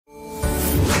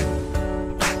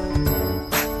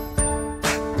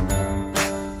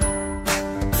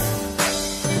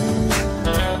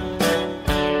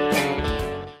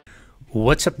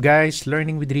What's up guys,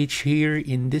 Learning with Rich here.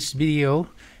 In this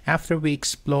video, after we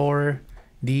explore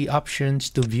the options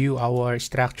to view our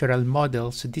structural model,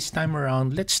 so this time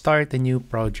around, let's start a new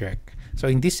project. So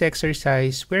in this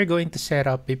exercise, we're going to set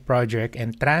up a project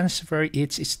and transfer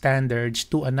its standards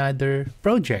to another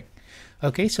project.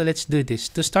 Okay, so let's do this.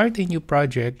 To start a new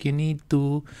project, you need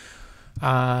to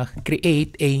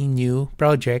create a new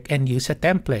project and use a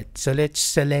template. So let's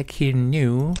select here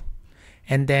new.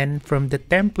 And then from the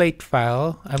template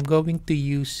file, I'm going to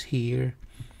use here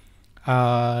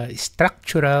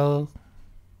structural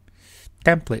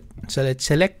template. So let's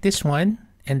select this one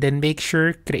and then make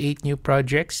sure create new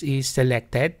projects is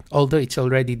selected, although it's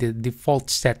already the default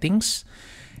settings.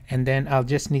 And then I'll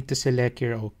just need to select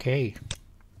here OK.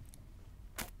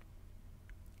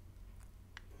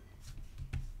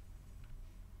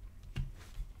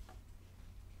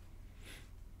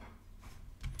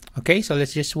 Okay, so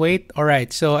let's just wait. All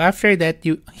right, so after that,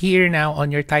 you here now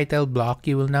on your title block,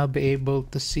 you will now be able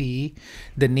to see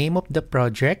the name of the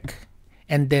project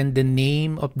and then the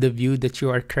name of the view that you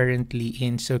are currently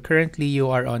in. So currently you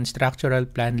are on structural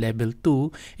plan level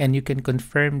 2, and you can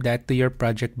confirm that to your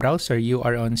project browser. You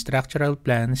are on structural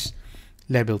plans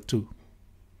level 2.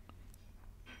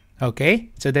 Okay,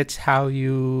 so that's how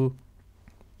you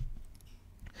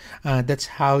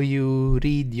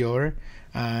read your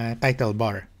title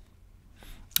bar.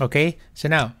 Okay, so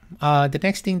now the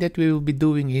next thing that we will be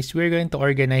doing is we're going to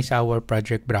organize our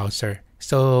project browser.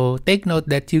 So take note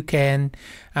that you can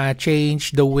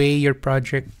change the way your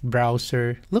project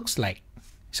browser looks like.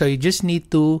 So you just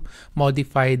need to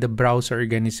modify the browser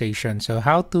organization. So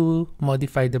how to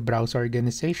modify the browser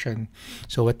organization?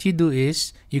 So what you do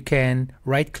is you can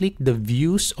right click the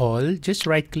views all, just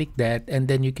right click that, and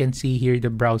then you can see here the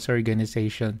browser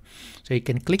organization. So you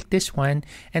can click this one,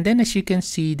 and then as you can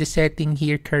see, the setting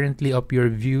here currently of your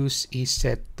views is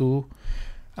set to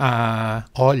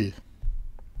all.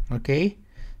 Okay,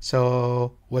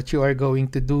 so what you are going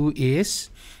to do is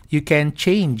you can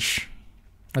change.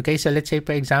 Okay, so let's say,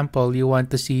 for example, you want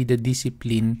to see the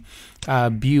discipline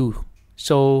view.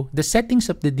 So the settings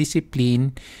of the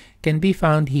discipline can be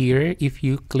found here if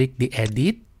you click the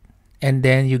edit and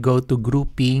then you go to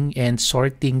grouping and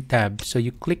sorting tab. So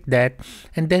you click that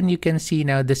and then you can see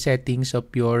now the settings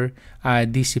of your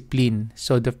discipline.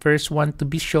 So the first one to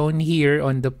be shown here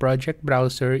on the project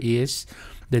browser is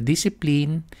the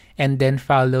discipline, and then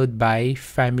followed by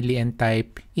family and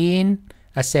type in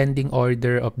ascending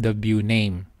order of the view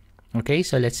name. Okay,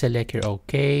 so let's select here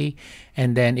OK,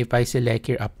 and then if I select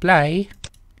here apply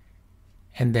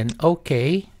and then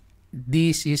OK,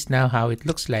 this is now how it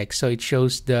looks like. So it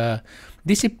shows the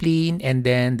discipline and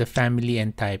then the family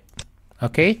and type.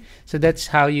 Okay, so that's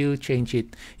how you change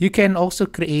it. You can also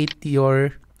create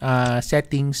your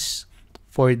settings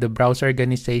for the browser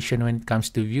organization when it comes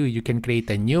to view. You can create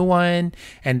a new one,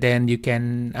 and then you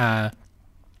can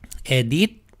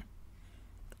edit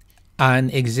an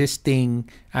existing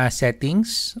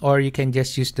settings, or you can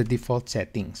just use the default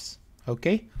settings.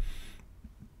 Okay,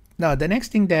 now the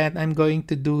next thing that I'm going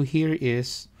to do here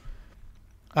is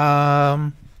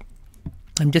I'm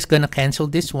just gonna cancel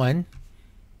this one.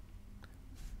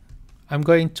 I'm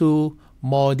going to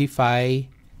modify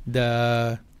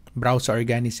the browser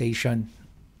organization.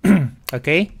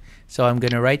 Okay, so I'm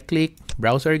gonna right click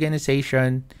browser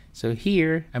organization. So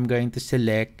here I'm going to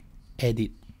select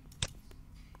edit.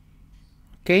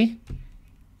 Okay,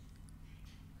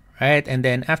 right, and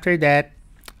then after that,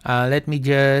 let me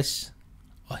just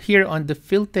here on the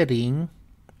filtering,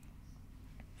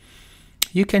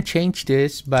 you can change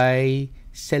this by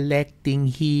selecting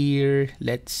here,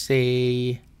 let's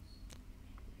say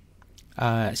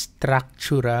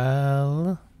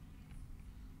structural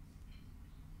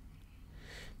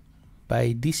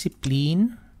by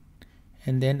discipline,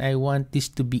 and then I want this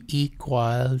to be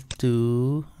equal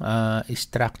to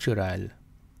structural.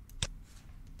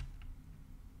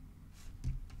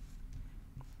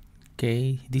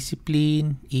 Okay,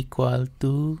 discipline equal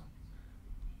to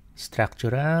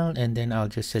structural, and then I'll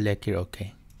just select here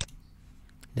OK.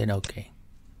 Then OK.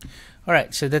 All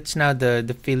right, so that's now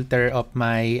the filter of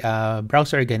my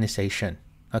browser organization.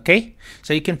 Okay,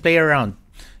 so you can play around.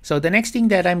 So the next thing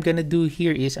that I'm gonna do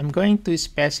here is I'm going to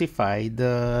specify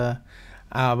the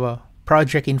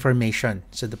project information.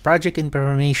 So the project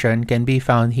information can be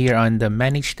found here on the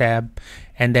Manage tab,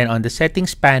 and then on the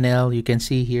Settings panel, you can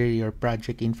see here your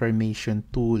project information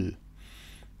tool.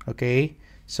 Okay,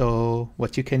 so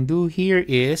what you can do here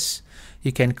is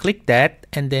you can click that,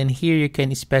 and then here you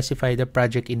can specify the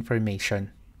project information.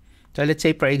 So let's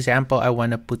say, for example, I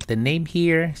want to put the name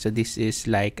here. So this is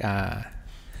like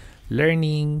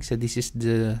learning. So this is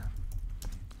the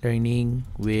learning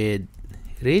with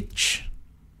Rich.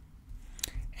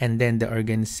 And then the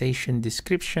organization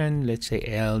description, let's say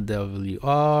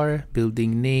LWR,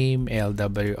 building name,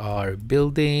 LWR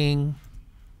building.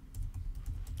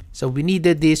 So we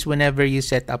needed this whenever you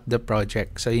set up the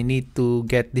project. So you need to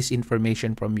get this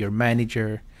information from your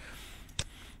manager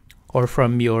or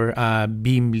from your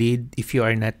BIM lead if you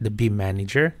are not the BIM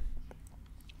manager.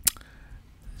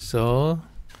 So,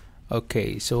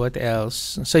 okay, so what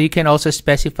else? So you can also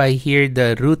specify here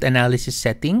the root analysis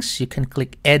settings. You can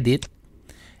click edit.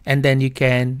 And then you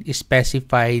can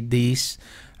specify these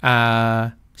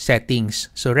settings.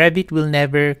 So Revit will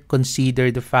never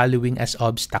consider the following as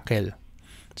obstacle.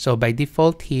 So by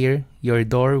default here, your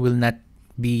door will not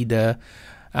be the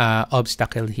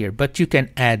obstacle here, but you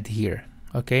can add here.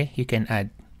 Okay, you can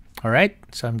add. All right,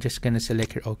 so I'm just going to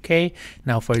select here. Okay,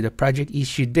 now for the project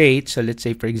issue date. So let's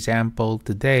say, for example,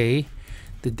 today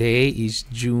is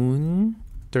June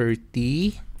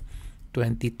 30,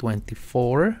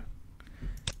 2024.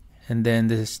 And then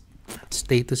the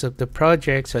status of the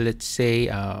project. So let's say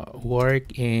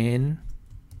work in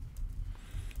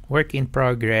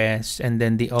progress, and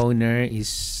then the owner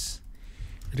is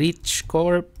Rich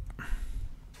Corp.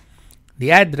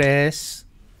 The address,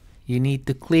 you need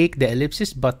to click the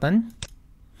ellipsis button.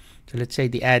 So let's say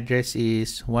the address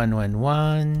is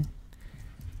 111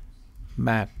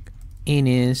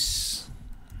 McInnes,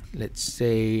 let's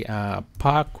say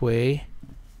Parkway,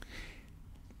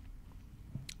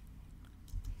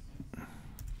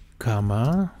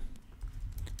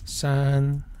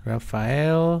 San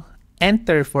Rafael.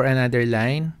 Enter for another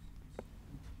line.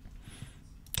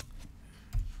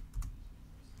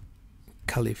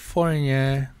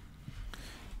 California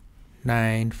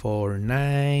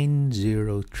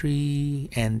 94903.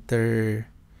 Enter.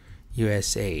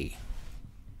 USA.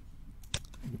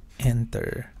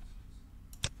 Enter.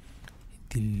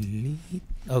 Delete.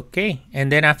 Okay,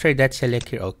 and then after that, select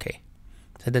here OK.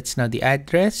 So that's now the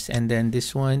address, and then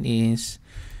this one is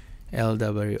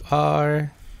LWR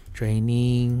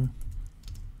Training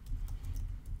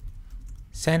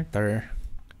Center.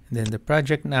 And then the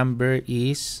project number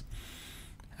is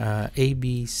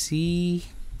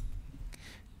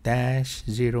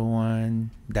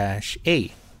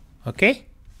ABC-01-A. Okay?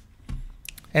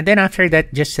 And then after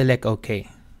that, just select OK.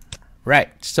 Right,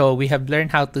 so we have learned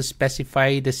how to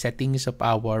specify the settings of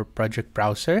our project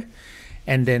browser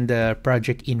and then the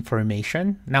project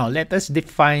information. Now, let us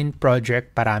define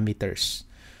project parameters.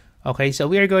 Okay, so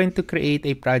we are going to create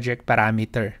a project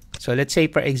parameter. So let's say,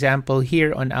 for example,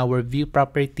 here on our view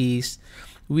properties,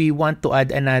 we want to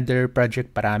add another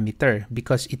project parameter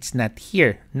because it's not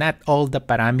here. Not all the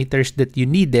parameters that you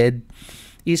needed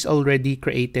is already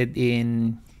created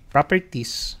in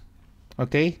properties.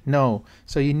 Okay, no.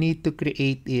 So you need to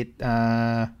create it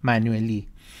manually.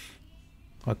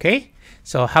 Okay,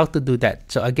 so how to do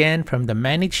that? So again, from the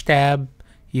Manage tab,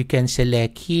 you can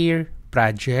select here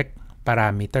Project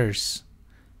Parameters.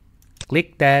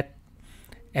 Click that,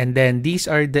 and then these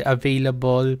are the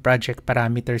available project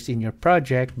parameters in your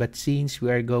project. But since we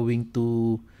are going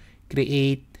to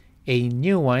create a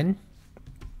new one,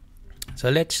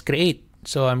 so let's create.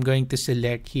 So I'm going to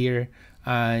select here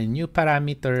a new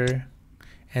parameter,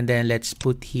 and then let's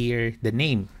put here the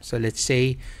name. So let's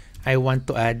say I want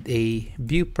to add a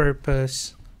view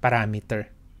purpose parameter.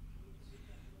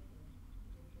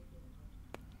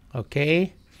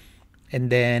 Okay, and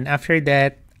then after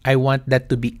that, I want that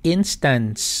to be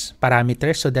instance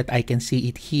parameter so that I can see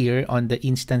it here on the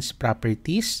instance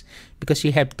properties, because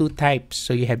you have two types.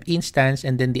 So you have instance,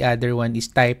 and then the other one is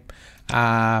type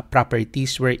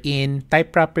properties, wherein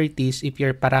type properties, if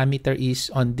your parameter is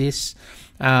on this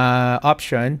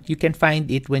option, you can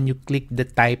find it when you click the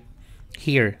type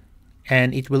here,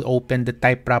 and it will open the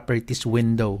type properties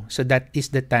window. So that is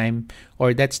the time,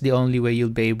 or that's the only way you'll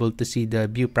be able to see the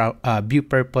view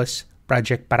purpose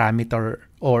project parameter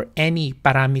or any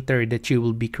parameter that you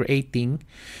will be creating.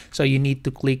 So you need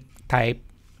to click type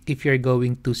if you're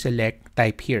going to select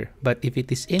type here. But if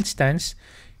it is instance,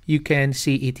 you can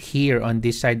see it here on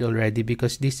this side already,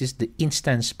 because this is the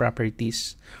instance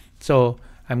properties. So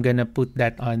I'm gonna put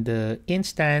that on the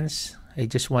instance. I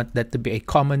just want that to be a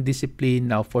common discipline.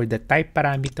 Now for the type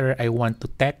parameter, I want to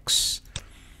text.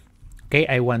 Okay,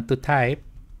 I want to type.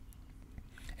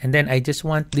 And then I just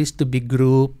want this to be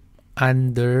grouped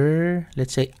under,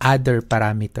 let's say, other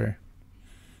parameter.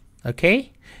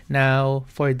 Okay, now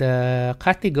for the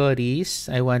categories,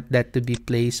 I want that to be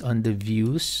placed on the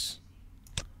views,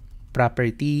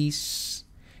 properties,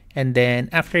 and then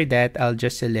after that, I'll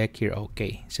just select here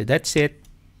OK. So that's it.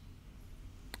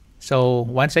 So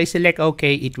once I select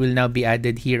OK, it will now be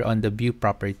added here on the view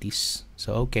properties.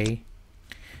 So okay,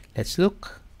 let's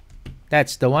look.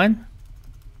 That's the one.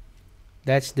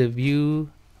 That's the view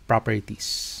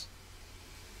properties.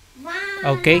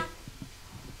 Okay.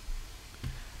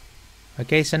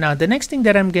 Okay, so now the next thing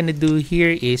that I'm gonna do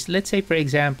here is, let's say for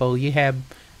example, you have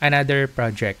another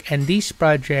project and this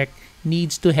project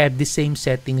needs to have the same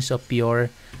settings of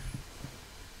your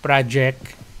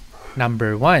project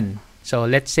number 1. So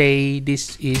let's say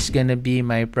this is gonna be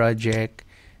my project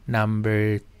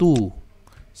number 2.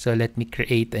 So let me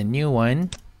create a new one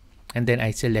and then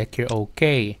I select here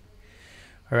OK.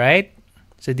 Alright,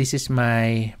 so this is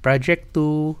my project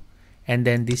 2 and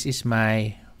then this is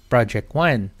my project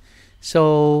 1.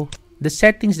 So the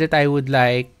settings that I would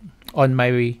like on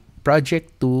my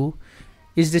project 2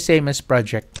 is the same as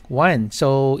project 1.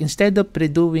 So instead of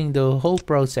redoing the whole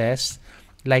process,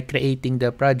 like creating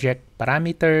the project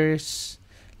parameters,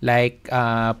 like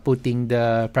putting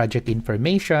the project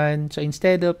information, so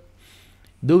instead of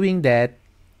doing that,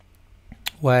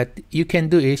 what you can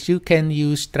do is you can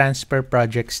use transfer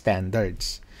project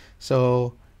standards.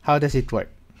 So how does it work?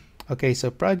 Okay, so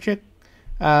project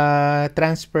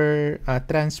transfer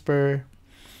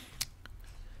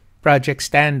project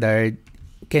standard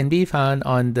can be found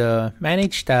on the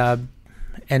Manage tab,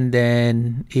 and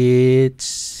then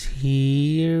it's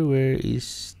here. Where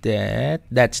is that?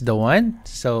 That's the one.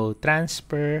 So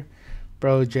transfer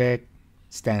project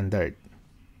standard.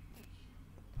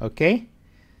 Okay,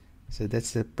 so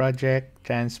that's the project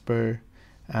transfer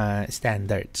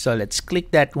standard. So let's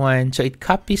click that one. So it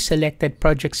copies selected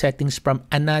project settings from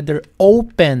another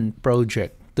open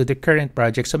project to the current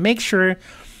project. So make sure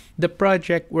the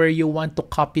project where you want to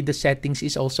copy the settings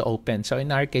is also open. So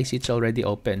in our case, it's already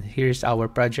open. Here's our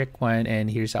project 1 and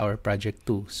here's our project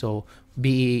 2. So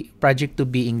project 2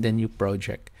 being the new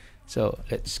project. So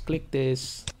let's click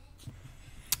this.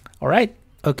 All right.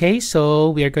 Okay, so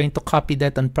we are going to copy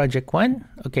that on project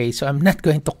 1. Okay, so I'm not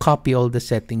going to copy all the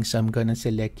settings. So I'm going to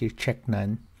select here, check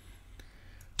none.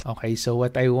 Okay, so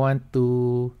what I want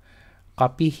to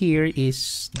copy here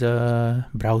is the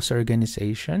browser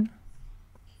organization.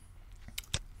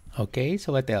 Okay,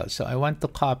 so what else? So I want to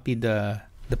copy the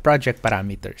project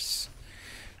parameters.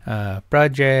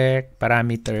 Project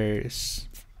parameters.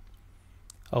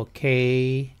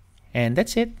 Okay, and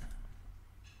that's it.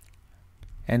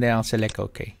 And then I'll select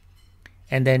OK.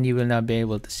 And then you will now be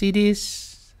able to see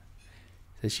this.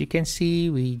 As you can see,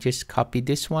 we just copied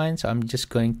this one. So I'm just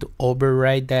going to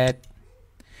override that.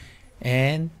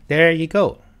 And there you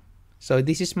go. So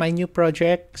this is my new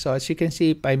project. So as you can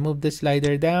see, if I move the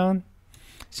slider down,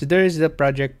 so there's the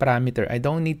project parameter. I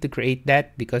don't need to create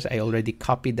that because I already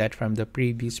copied that from the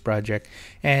previous project.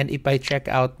 And if I check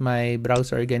out my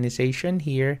browser organization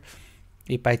here,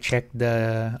 if I check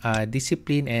the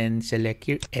discipline and select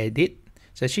here edit,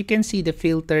 so as you can see, the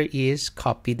filter is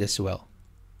copied as well,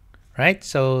 right?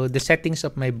 So the settings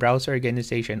of my browser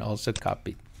organization also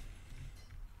copied.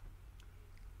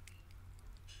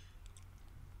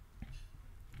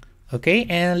 Okay,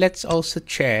 and let's also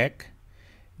check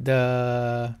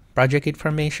the project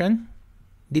information.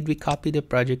 Did we copy the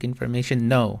project information?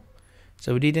 No.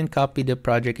 So we didn't copy the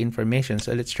project information.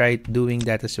 So let's try doing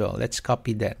that as well. Let's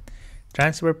copy that.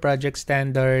 Transfer project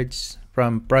standards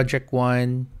from project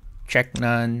 1, check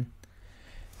none.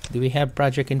 Do we have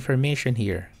project information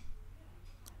here?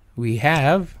 We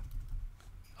have.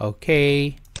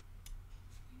 Okay.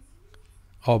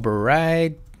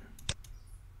 Override.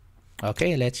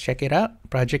 Okay, let's check it out.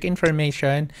 Project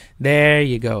information. There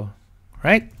you go.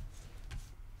 Right?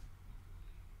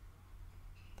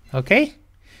 Okay.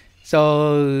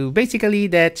 So basically,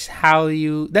 that's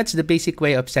the basic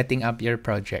way of setting up your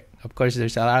project. Of course,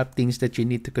 there's a lot of things that you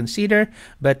need to consider,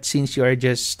 but since you are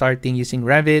just starting using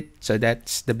Revit, so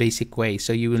that's the basic way.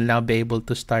 So you will now be able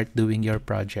to start doing your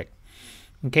project.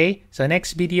 Okay, so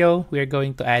next video, we are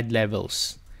going to add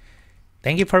levels.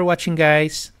 Thank you for watching,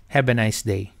 guys. Have a nice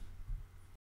day.